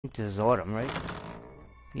think this is autumn, right?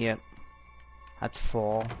 Yep, that's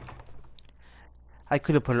fall. I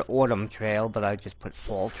could have put an autumn trail, but I just put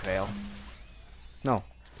fall trail. No.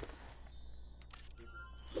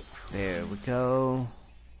 There we go.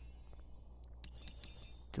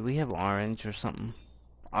 Do we have orange or something?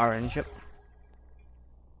 Orange, yep.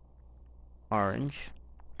 Orange.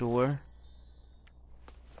 Door.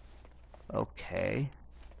 Okay.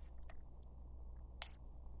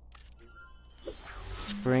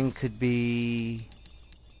 Spring could be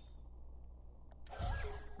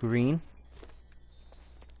green.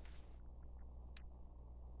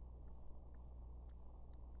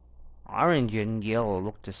 Orange and yellow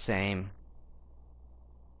look the same.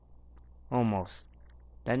 Almost.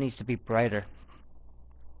 That needs to be brighter.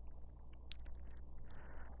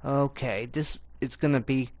 Okay, this is gonna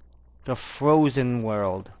be the frozen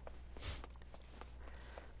world.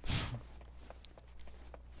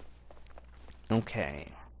 Okay.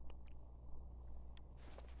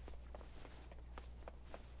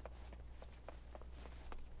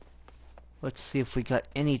 Let's see if we got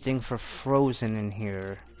anything for frozen in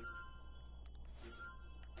here.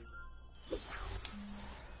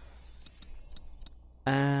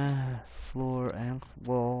 Floor and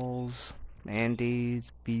walls,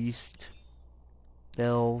 Andes, Beast,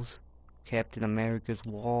 Bells, Captain America's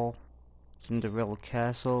Wall, Cinderella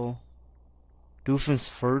Castle,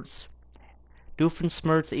 Doofenshmirtz,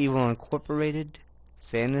 Doofenshmirtz Evil Incorporated,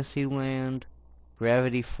 Fantasyland,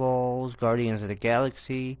 Gravity Falls, Guardians of the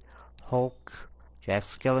Galaxy, Hulk, Jack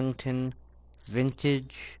Skellington,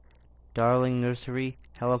 Vintage, Darling Nursery,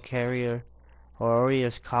 Helicarrier,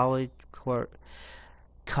 Auroria's Cottage,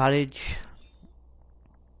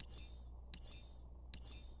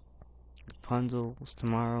 Rapunzel's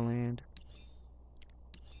Tomorrowland.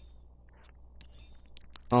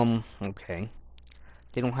 Okay.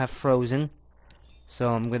 They don't have Frozen, so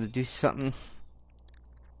I'm gonna do something.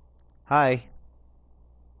 Hi.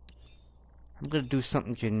 I'm gonna do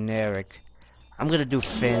something generic. I'm gonna do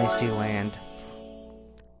Fantasyland.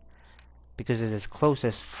 Because it's as close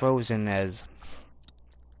as Frozen as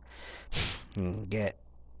you can get.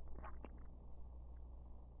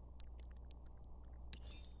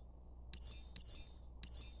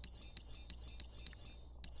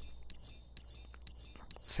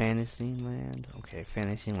 Fantasyland. Okay,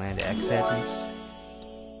 Fantasyland acceptance.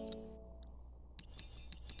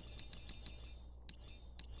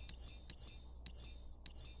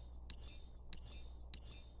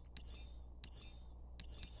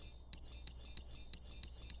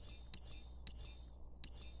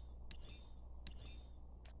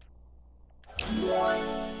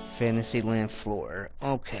 Fantasyland floor.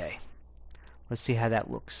 Okay. Let's see how that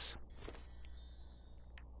looks.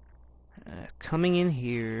 Coming in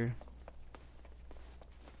here.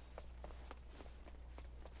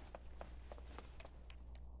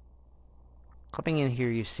 Coming in here,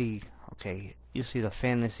 you see. Okay, you see the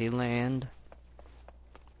Fantasyland.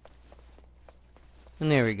 And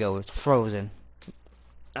there we go. It's frozen.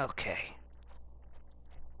 Okay.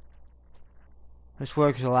 This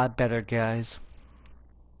works a lot better, guys.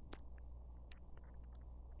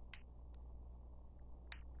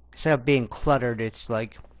 Instead of being cluttered, it's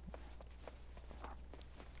like,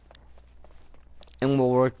 and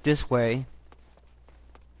we'll work this way.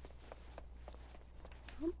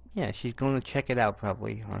 Yeah, she's going to check it out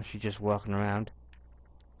probably, or she's just walking around.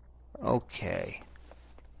 Okay.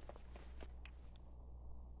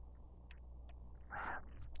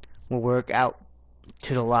 We'll work out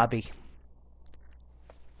to the lobby.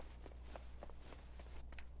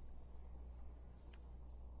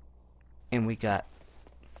 And we got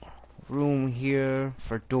room here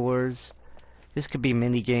for doors. This could be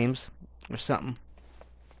mini games or something.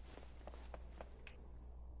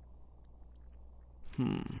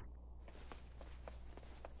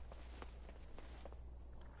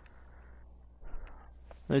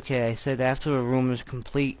 Okay, I said after a room is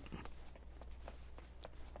complete,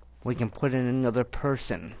 we can put in another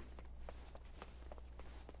person.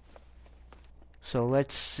 So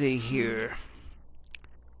let's see here.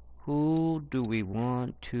 Who do we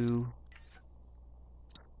want to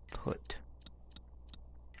put?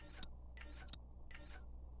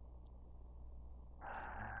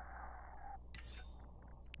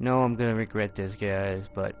 No, I'm gonna regret this, guys,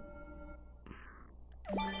 but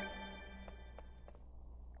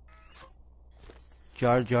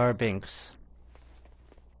Jar Jar Binks.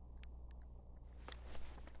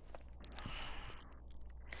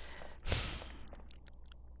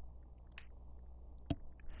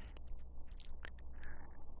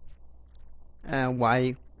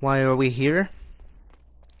 Why are we here?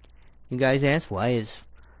 You guys ask, why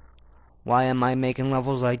Why am I making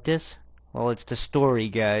levels like this? Well, it's the story,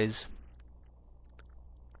 guys.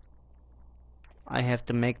 I have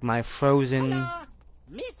to make my frozen... Hola!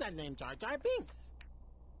 Me son named Jar Jar Binks.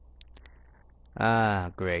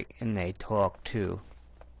 Ah, great. And they talk, too.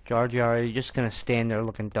 Jar Jar, are you just gonna stand there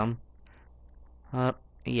looking dumb?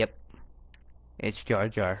 Yep. It's Jar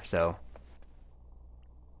Jar, so...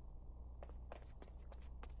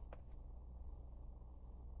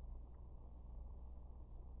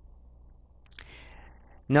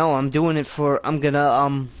 No, I'm doing it for... I'm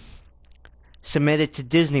gonna, submit it to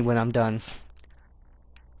Disney when I'm done.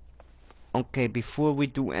 Okay, before we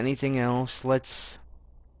do anything else, let's...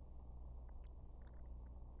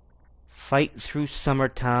 fight through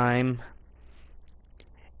summertime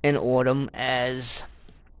and autumn as...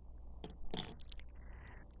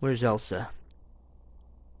 Where's Elsa?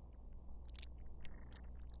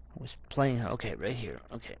 I was playing her. Okay, right here.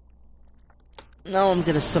 Okay. No, I'm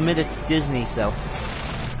gonna submit it to Disney, so...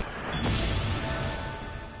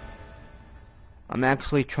 I'm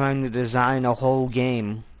actually trying to design a whole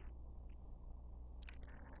game.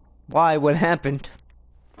 Why? What happened?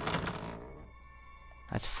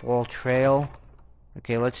 That's Fall Trail.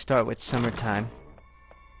 Okay, let's start with summertime.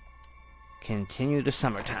 Continue to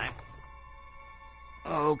summertime.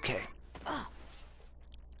 Okay.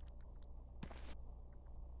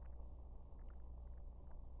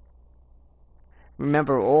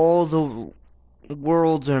 Remember, all the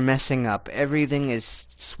worlds are messing up. Everything is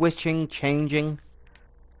switching, changing.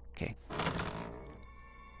 Okay.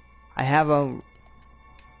 I have a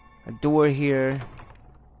door here,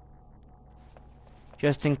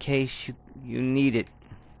 just in case you need it.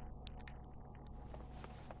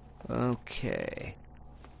 Okay.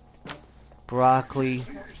 Broccoli.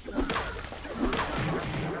 Trust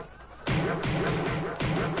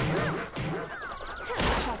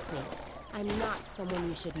me, I'm not someone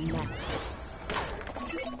you should mess with.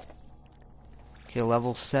 Okay,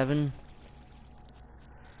 level 7.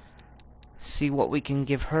 See what we can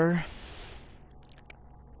give her.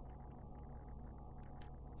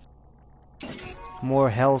 More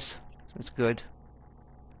health. That's good.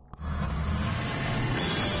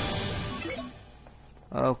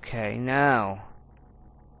 Okay, now.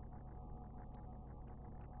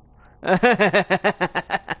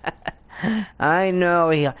 I know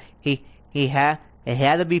it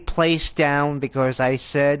had to be placed down because I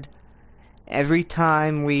said every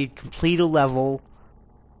time we complete a level,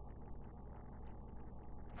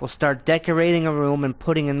 we'll start decorating a room and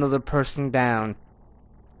putting another person down.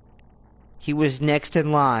 He was next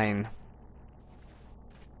in line.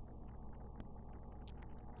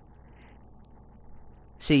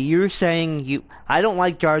 See, you're saying I don't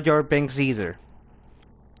like Jar Jar Binks either.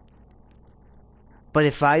 But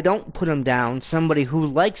if I don't put him down, somebody who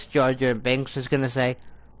likes Jar Jar Binks is gonna say,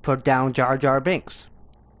 put down Jar Jar Binks.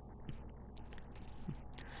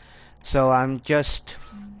 So I'm just,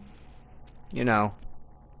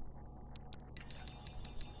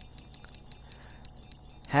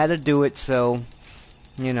 had to do it, so,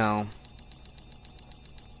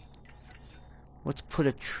 let's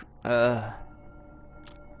put a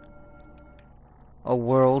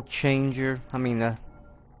world changer. I mean, I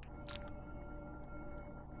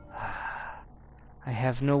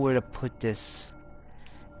have nowhere to put this.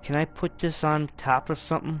 Can I put this on top of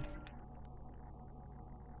something?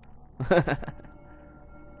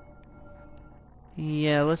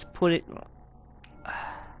 Yeah, let's put it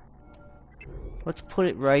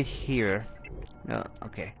right here. No,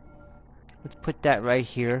 okay. Let's put that right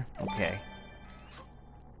here. Okay.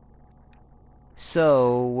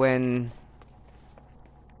 So, when...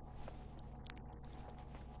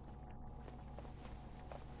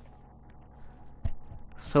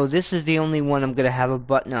 So this is the only one I'm going to have a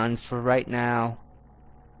button on for right now.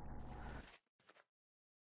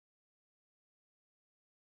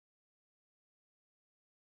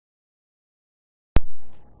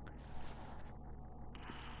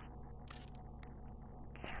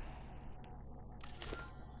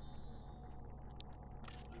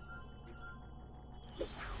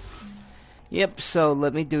 Yep, so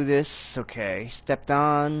let me do this. Okay, stepped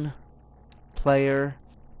on, player,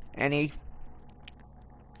 any,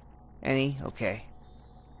 okay.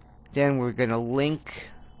 Then we're gonna link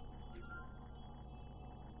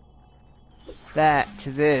that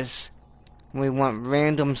to this. We want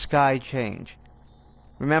random sky change.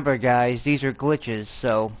 Remember guys, these are glitches,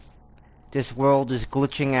 so this world is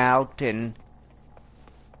glitching out and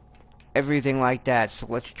everything like that. So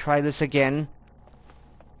let's try this again.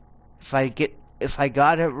 If I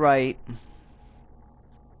got it right,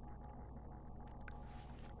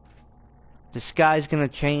 the sky's gonna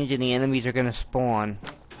change and the enemies are gonna spawn.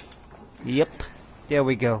 Yep. There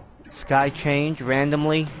we go. Sky change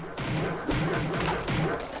randomly.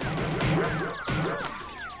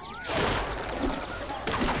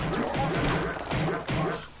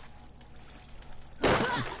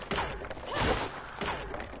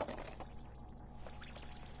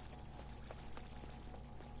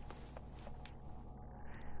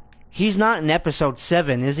 He's not in episode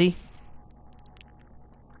 7, is he?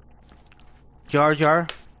 Jar Jar?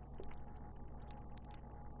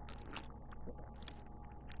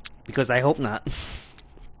 Because I hope not.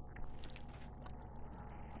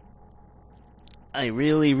 I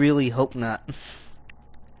really, really hope not.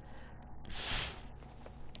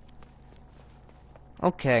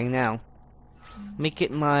 Okay, now. Make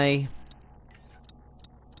it my...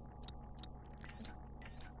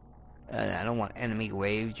 I don't want enemy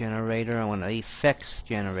wave generator, I want an effects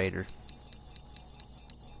generator.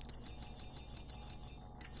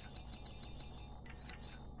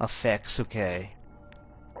 Effects, okay.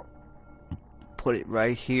 Put it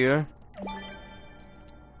right here.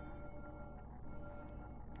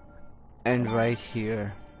 And right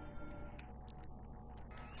here.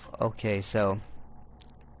 Okay, so...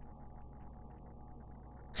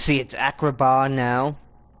 See, it's Agrabah now.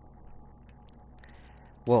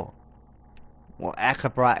 Well,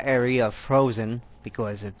 Agrabah area frozen,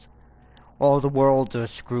 because it's... all the worlds are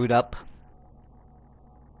screwed up.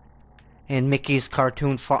 And Mickey's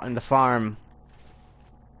cartoon in the farm.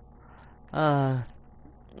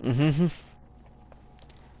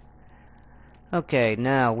 Okay,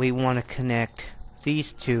 now we want to connect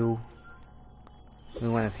these two. We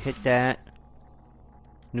want to hit that.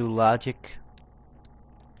 New logic.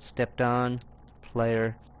 Stepped on.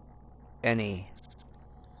 Player. Any.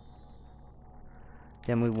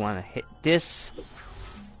 Then we want to hit this.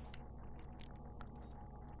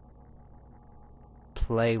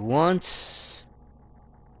 Play once.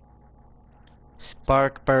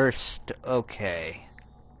 Spark burst. Okay.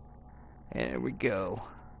 There we go.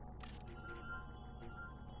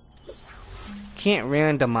 Can't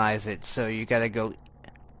randomize it, so you gotta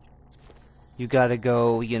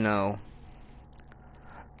go, you know,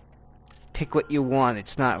 pick what you want.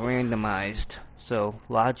 It's not randomized. So,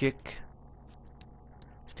 logic,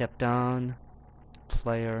 stepped on,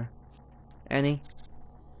 player, any,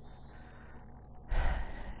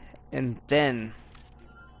 and then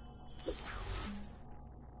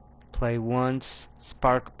play once,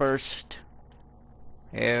 spark burst.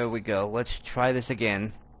 There we go. Let's try this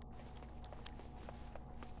again.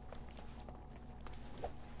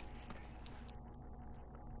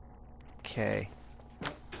 Okay.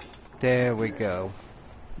 There we go.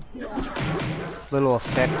 Little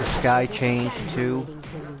effect of sky change too.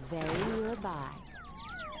 Very nearby.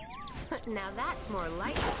 Now that's more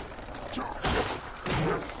like it.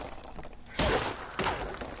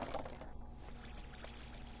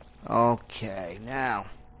 Okay, now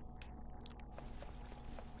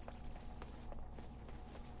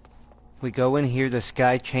we go in here, the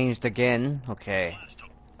sky changed again. Okay.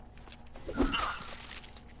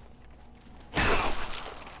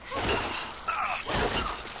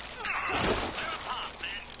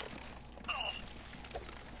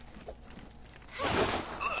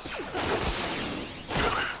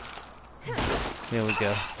 There we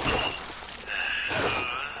go.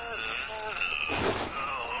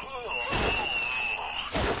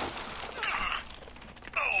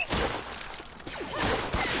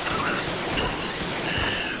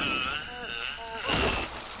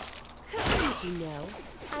 Did you know?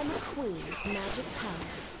 I'm a queen with magic powers.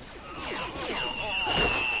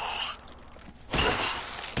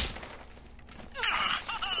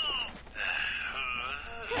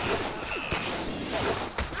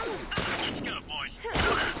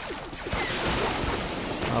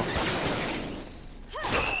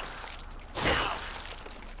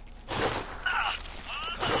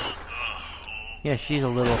 Yeah, she's a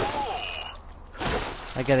little...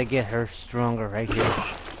 I gotta get her stronger right here.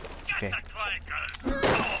 Okay.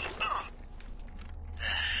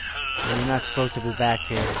 You're not supposed to be back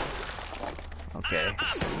here. Okay.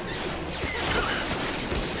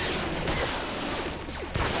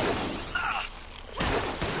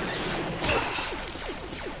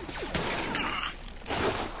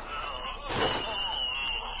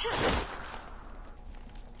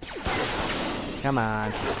 Come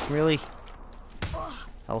on. Really?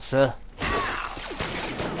 Elsa?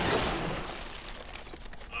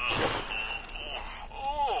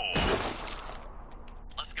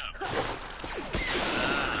 Let's go.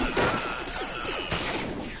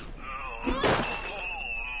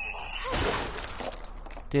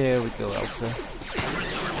 There we go, Elsa.